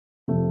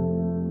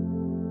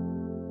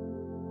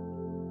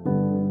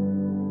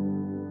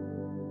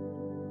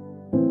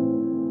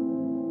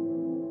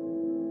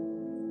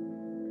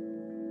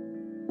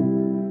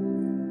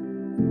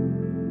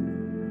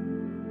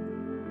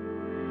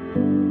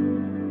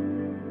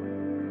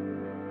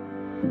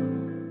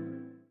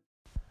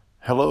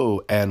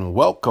Hello, and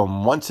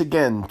welcome once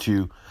again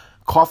to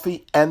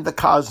Coffee and the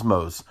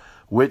Cosmos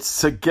with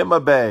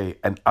Sagima Bay.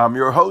 And I'm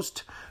your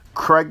host,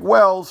 Craig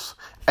Wells,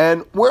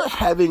 and we're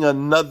having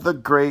another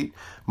great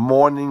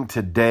morning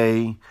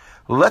today.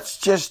 Let's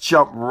just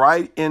jump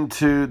right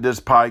into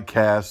this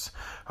podcast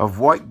of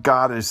what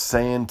God is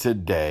saying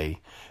today.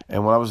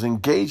 And when I was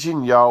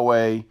engaging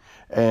Yahweh,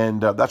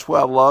 and that's where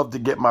I love to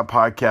get my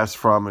podcast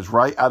from, is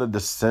right out of the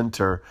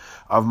center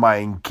of my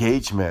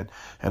engagement.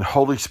 And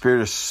Holy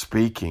Spirit is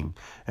speaking.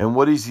 And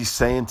what is he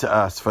saying to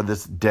us for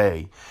this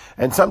day?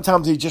 And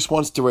sometimes he just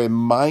wants to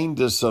remind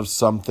us of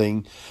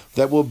something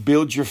that will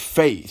build your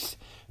faith.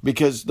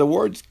 Because the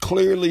word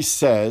clearly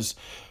says,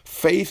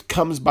 faith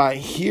comes by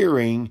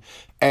hearing,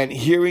 and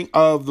hearing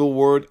of the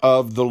word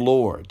of the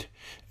Lord.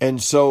 And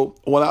so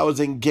when I was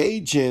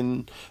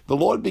engaging, the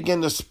Lord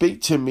began to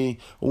speak to me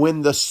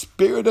when the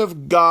Spirit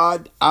of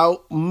God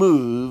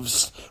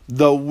outmoves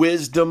the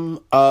wisdom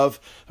of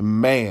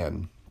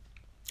man.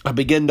 I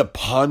began to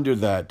ponder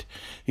that.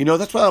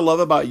 That's what I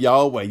love about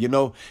Yahweh.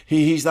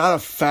 He's not a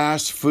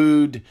fast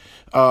food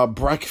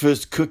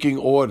breakfast cooking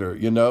order.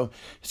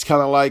 It's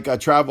kind of like I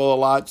travel a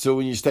lot. So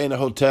when you stay in a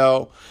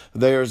hotel,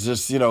 there's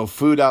this,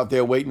 food out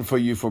there waiting for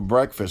you for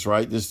breakfast,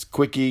 right? This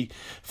quickie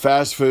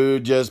fast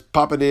food, just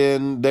pop it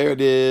in. There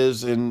it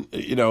is. And,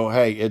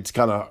 hey, it's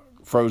kind of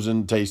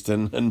frozen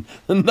tasting and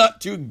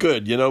not too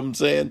good. You know what I'm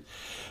saying?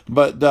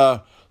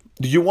 But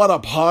you want to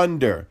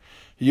ponder.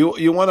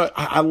 You want to,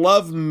 I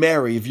love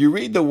Mary. If you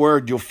read the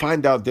word, you'll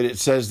find out that it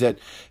says that,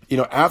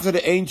 after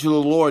the angel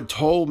of the Lord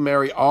told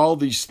Mary all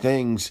these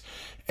things,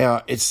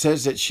 it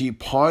says that she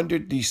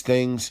pondered these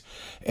things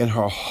in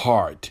her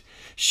heart.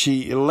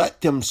 She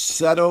let them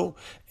settle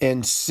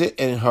and sit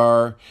in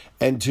her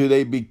until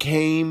they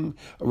became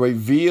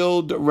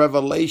revealed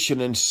revelation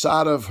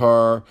inside of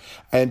her,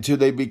 until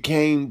they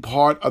became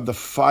part of the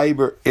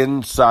fiber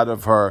inside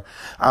of her.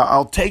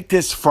 I'll take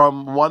this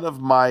from one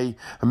of my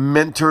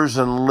mentors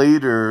and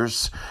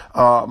leaders.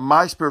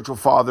 My spiritual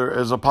father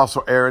is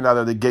Apostle Aaron out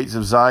of the Gates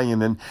of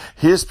Zion, and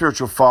his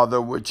spiritual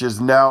father, which is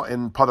now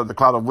in part of the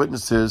Cloud of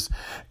Witnesses,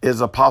 is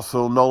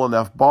Apostle Nolan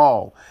F.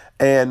 Ball.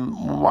 And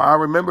I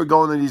remember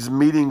going to these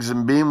meetings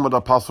and being with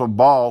Apostle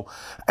Ball,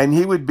 and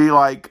he would be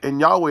like,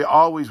 and Yahweh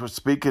always was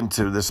speaking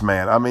to this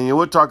man. I mean,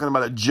 we're talking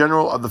about a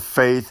general of the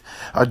faith,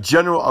 a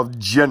general of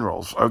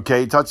generals,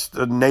 okay? Touch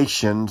the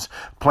nations,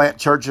 plant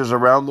churches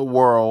around the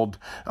world,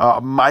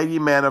 a mighty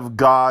man of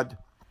God,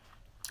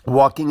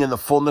 walking in the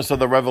fullness of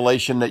the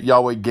revelation that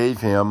Yahweh gave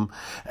him,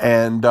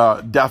 and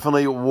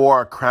definitely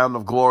wore a crown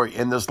of glory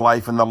in this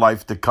life and the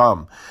life to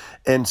come.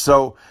 And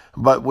so,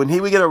 but when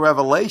he would get a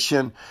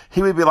revelation,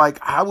 he would be like,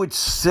 I would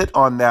sit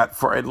on that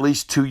for at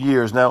least 2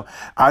 years. Now,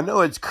 I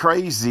know it's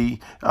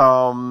crazy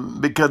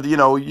because,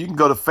 you can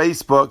go to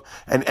Facebook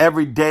and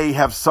every day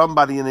have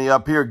somebody in the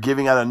up here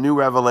giving out a new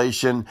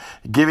revelation,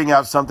 giving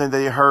out something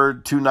they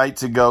heard 2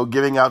 nights ago,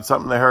 giving out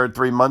something they heard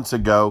 3 months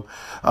ago,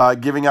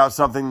 giving out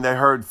something they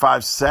heard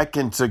 5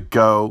 seconds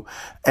ago.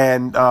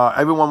 And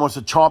everyone wants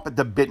to chomp at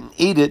the bit and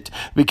eat it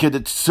because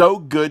it's so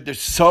good.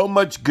 There's so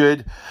much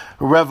good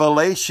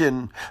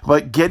revelation.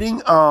 But getting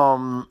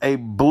a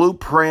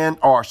blueprint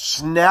or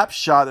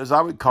snapshot, as I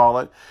would call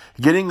it,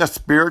 getting a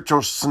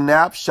spiritual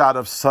snapshot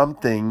of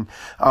something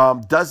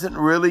doesn't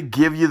really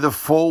give you the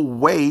full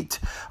weight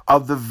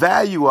of the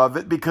value of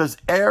it, because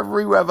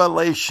every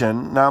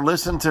revelation, now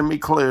listen to me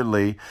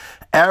clearly,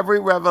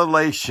 every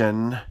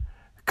revelation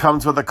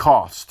comes with a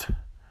cost.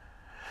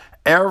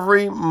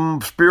 Every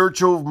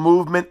spiritual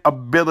movement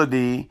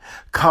ability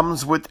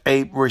comes with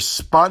a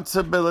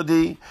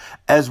responsibility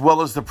as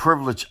well as the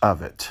privilege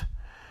of it.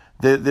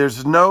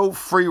 There's no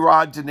free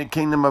rides in the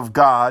kingdom of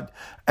God,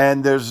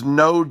 and there's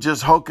no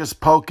just hocus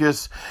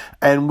pocus,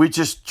 and we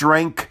just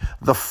drink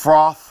the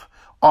froth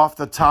off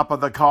the top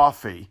of the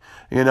coffee.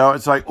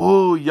 It's like,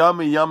 ooh,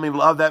 yummy, yummy.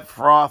 Love that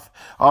froth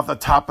off the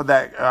top of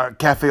that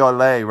cafe au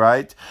lait,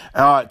 right?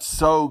 It's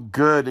so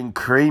good and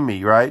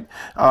creamy, right?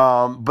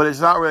 But it's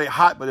not really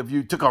hot. But if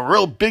you took a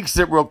real big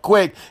sip real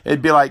quick,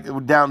 it'd be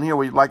like down here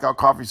where you like our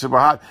coffee super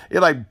hot.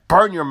 It'd like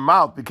burn your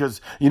mouth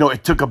because,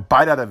 it took a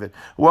bite out of it.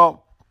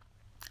 Well,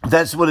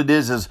 that's what it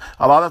is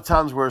a lot of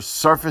times we're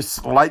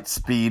surface light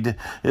speed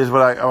is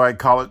what I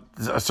call it,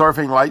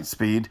 surfing light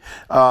speed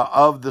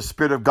of the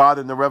Spirit of God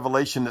and the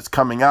revelation that's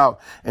coming out,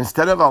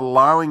 instead of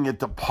allowing it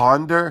to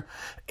ponder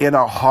in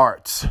our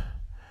hearts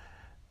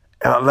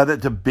and let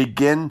it to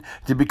begin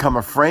to become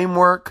a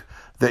framework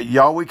that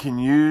Yahweh can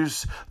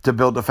use to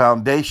build a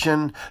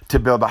foundation, to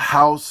build a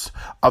house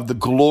of the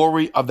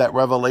glory of that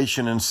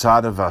revelation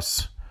inside of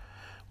us.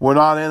 We're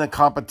not in a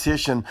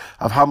competition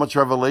of how much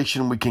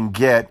revelation we can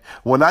get.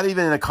 We're not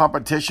even in a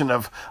competition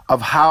of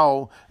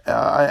how,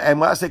 and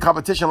when I say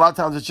competition, a lot of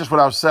times it's just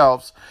with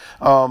ourselves,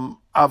 of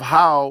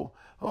how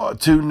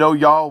to know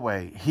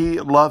Yahweh. He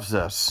loves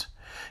us.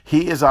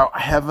 He is our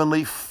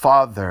heavenly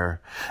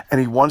Father,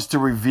 and he wants to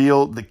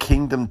reveal the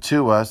kingdom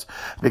to us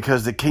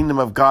because the kingdom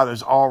of God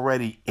is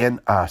already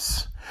in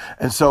us.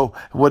 And so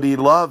what he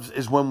loves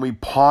is when we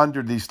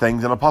ponder these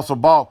things. And Apostle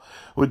Paul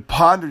would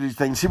ponder these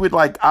things.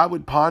 I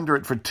would ponder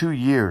it for 2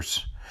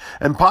 years.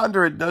 And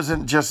ponder it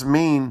doesn't just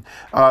mean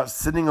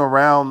sitting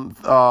around,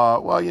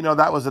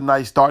 that was a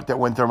nice thought that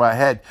went through my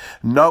head.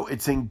 No,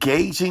 it's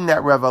engaging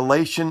that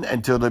revelation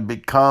until it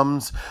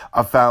becomes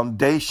a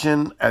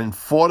foundation and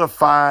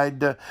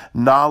fortified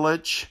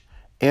knowledge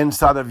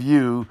inside of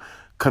you,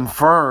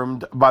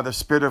 confirmed by the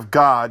Spirit of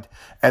God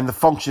and the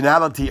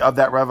functionality of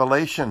that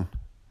revelation.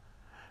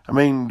 I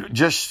mean,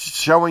 just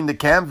showing the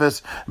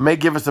canvas may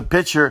give us a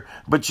picture,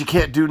 but you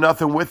can't do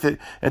nothing with it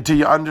until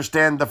you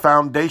understand the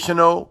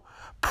foundational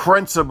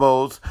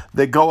principles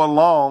that go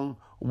along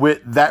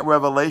with that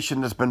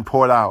revelation that's been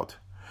poured out.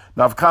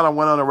 Now, I've kind of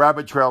went on a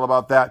rabbit trail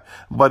about that,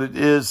 but it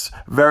is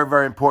very,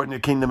 very important in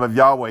the kingdom of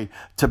Yahweh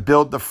to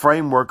build the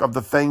framework of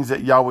the things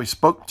that Yahweh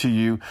spoke to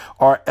you,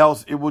 or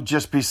else it will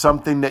just be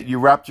something that you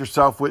wrapped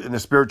yourself with in a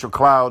spiritual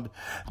cloud,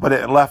 but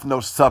it left no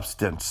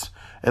substance.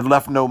 It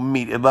left no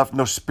meat. It left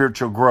no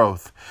spiritual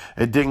growth.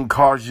 It didn't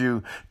cause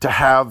you to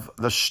have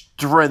the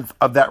strength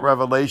of that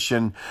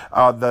revelation,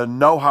 the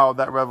know-how of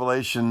that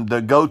revelation,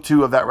 the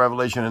go-to of that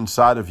revelation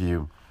inside of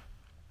you.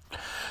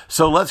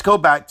 So let's go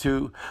back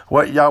to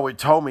what Yahweh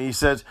told me. He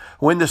says,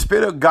 when the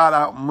Spirit of God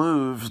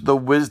outmoves the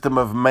wisdom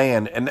of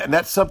man, and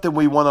that's something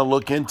we want to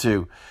look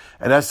into.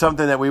 And that's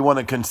something that we want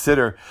to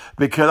consider,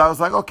 because I was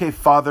like, okay,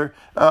 Father,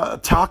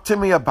 talk to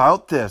me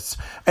about this.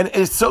 And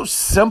it's so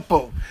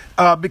simple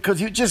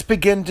because you just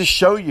begin to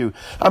show you.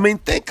 I mean,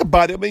 think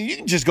about it. I mean, you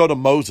can just go to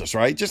Moses,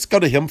 right? Just go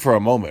to him for a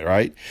moment,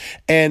 right?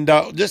 And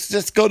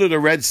just go to the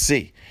Red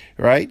Sea,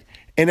 right?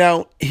 And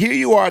now here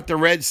you are at the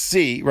Red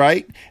Sea,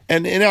 right?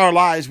 And in our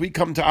lives, we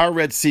come to our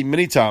Red Sea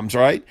many times,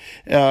 right?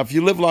 If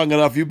you live long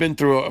enough, you've been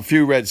through a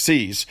few Red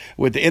Seas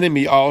with the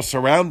enemy all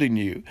surrounding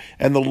you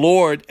and the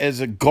Lord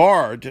as a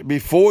guard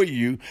before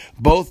you,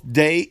 both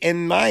day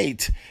and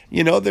night.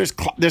 You know, there's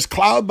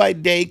cloud by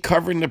day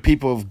covering the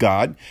people of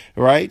God,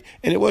 right?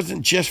 And it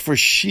wasn't just for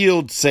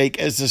shield's sake,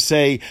 as to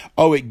say,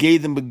 oh, it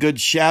gave them a good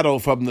shadow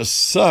from the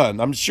sun.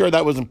 I'm sure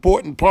that was an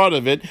important part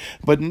of it,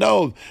 but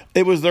no,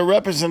 it was the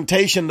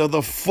representation of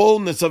the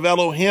fullness of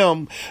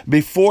Elohim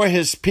before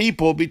his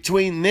people,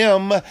 between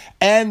them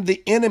and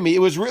the enemy.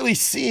 It was really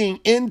seeing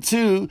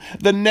into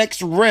the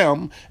next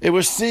realm. It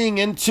was seeing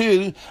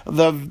into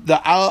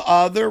the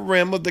other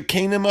realm of the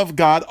kingdom of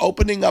God,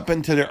 opening up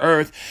into the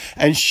earth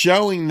and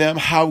showing them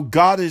how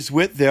God is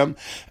with them.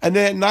 And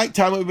then at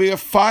nighttime, it would be a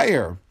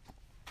fire.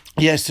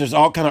 Yes, there's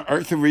all kind of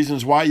earthly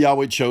reasons why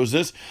Yahweh chose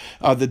this.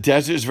 The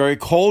desert is very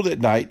cold at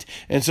night,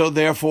 and so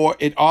therefore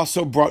it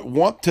also brought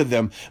warmth to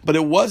them. But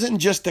it wasn't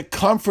just the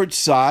comfort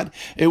side.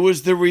 It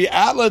was the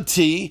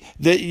reality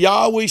that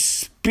Yahweh's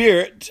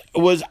Spirit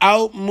was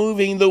out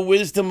moving the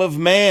wisdom of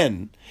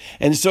man.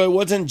 And so it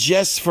wasn't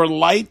just for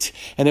light,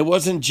 and it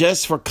wasn't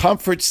just for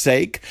comfort's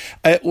sake.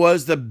 It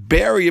was the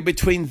barrier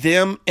between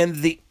them and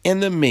the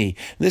enemy.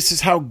 This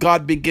is how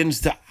God begins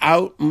to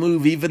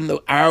outmove even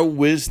our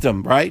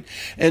wisdom, right?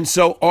 And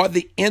so, or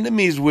the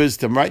enemy's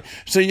wisdom, right?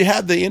 So you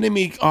have the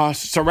enemy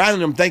surrounding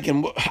them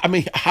thinking, I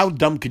mean, how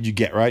dumb could you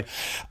get, right?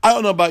 I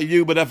don't know about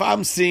you, but if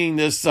I'm seeing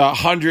this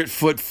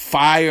 100-foot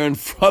fire in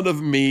front of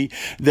me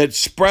that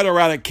spread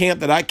around a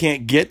camp that I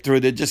can't get through,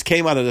 that just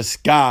came out of the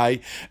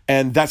sky,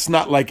 and that's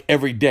not like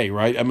every day,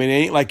 right? I mean, it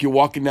ain't like you're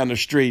walking down the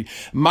street.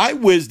 My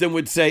wisdom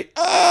would say,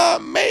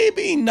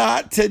 maybe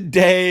not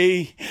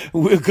today.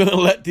 We're going to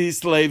let these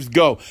slaves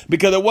go,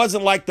 because it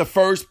wasn't like the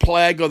first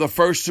plague or the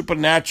first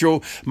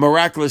supernatural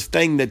miraculous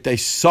thing that they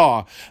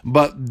saw,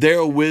 but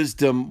their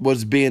wisdom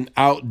was being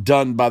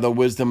outdone by the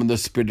wisdom of the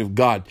Spirit of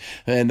God.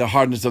 And the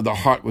hardness of the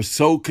heart was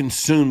so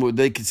consumed with what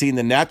they could see in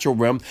the natural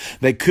realm,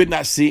 they could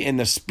not see in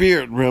the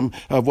spirit realm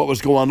of what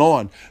was going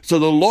on. So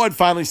the Lord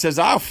finally says,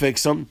 I'll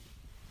fix them.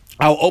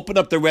 I'll open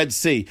up the Red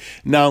Sea.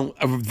 Now,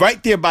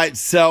 right there by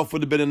itself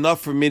would have been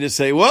enough for me to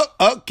say, well,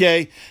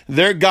 okay,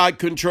 their God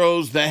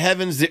controls the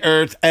heavens, the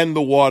earth, and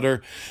the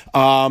water.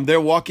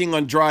 They're walking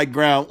on dry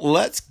ground.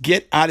 Let's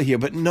get out of here.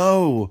 But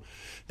no,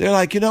 they're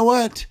like, you know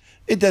what?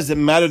 It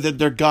doesn't matter that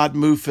their God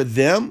moved for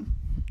them.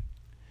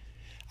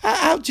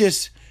 I'll go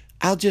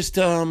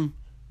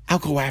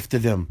after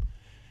them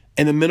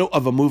in the middle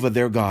of a move of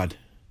their God.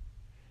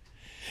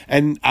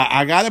 And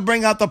I got to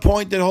bring out the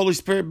point that Holy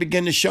Spirit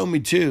began to show me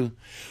too.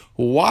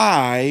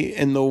 Why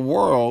in the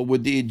world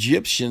would the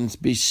Egyptians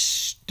be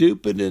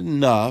stupid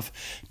enough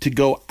to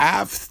go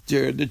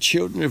after the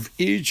children of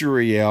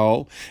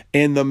Israel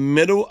in the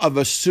middle of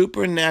a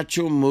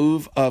supernatural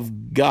move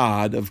of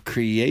God, of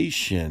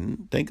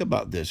creation? Think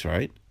about this,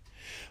 right?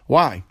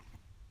 Why?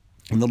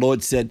 And the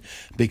Lord said,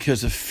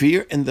 because of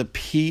fear in the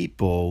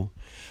people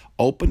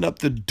opened up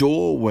the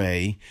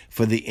doorway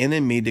for the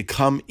enemy to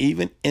come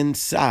even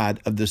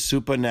inside of the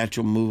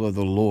supernatural move of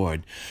the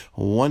Lord.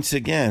 Once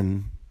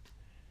again,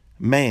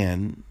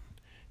 man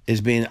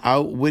is being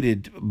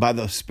outwitted by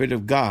the Spirit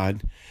of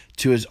God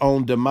to his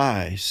own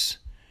demise,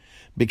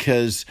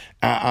 because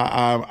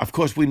of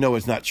course we know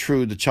it's not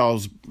true. The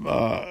Charles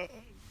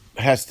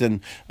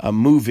Heston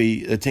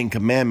movie, The Ten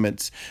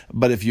Commandments.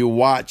 But if you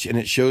watch and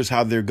it shows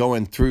how they're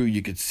going through,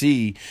 you could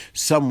see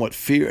somewhat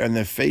fear in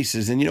their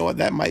faces. And you know what?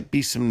 That might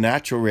be some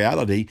natural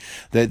reality,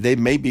 that they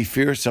may be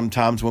fear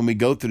sometimes when we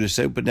go through the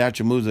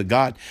supernatural moves of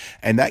God.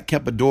 And that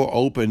kept a door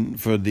open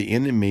for the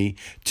enemy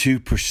to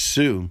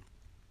pursue.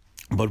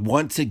 But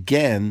once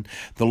again,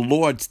 the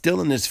Lord,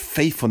 still in his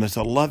faithfulness,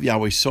 I love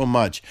Yahweh so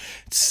much,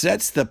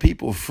 sets the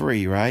people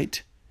free,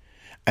 right?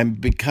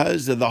 And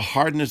because of the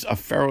hardness of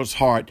Pharaoh's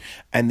heart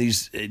and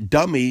these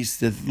dummies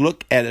that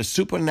look at a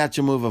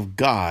supernatural move of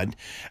God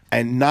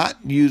and not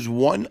use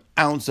 1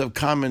 ounce of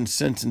common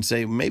sense and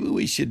say, maybe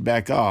we should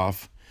back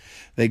off,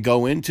 they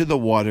go into the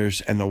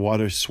waters and the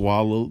waters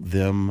swallow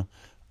them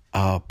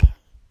up.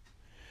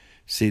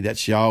 See,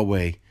 that's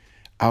Yahweh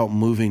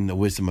outmoving the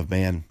wisdom of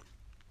man.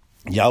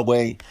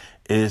 Yahweh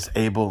is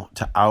able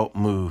to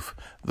outmove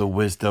the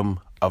wisdom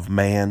of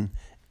man,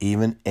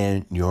 even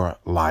in your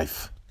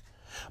life.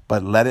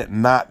 But let it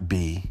not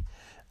be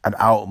an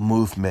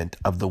outmovement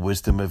of the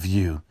wisdom of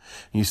you.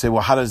 You say,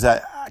 well, how does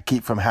that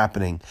keep from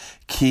happening?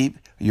 Keep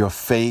your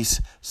face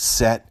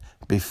set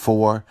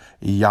before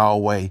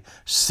Yahweh,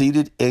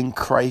 seated in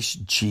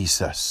Christ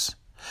Jesus,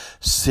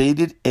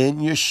 seated in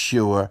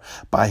Yeshua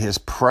by his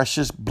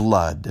precious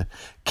blood.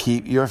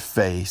 Keep your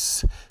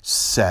face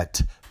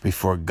set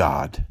before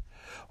God.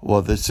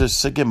 Well, this is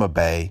Sagima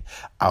Bay.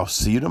 I'll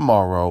see you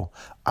tomorrow.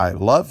 I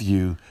love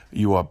you.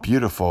 You are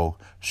beautiful.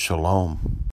 Shalom.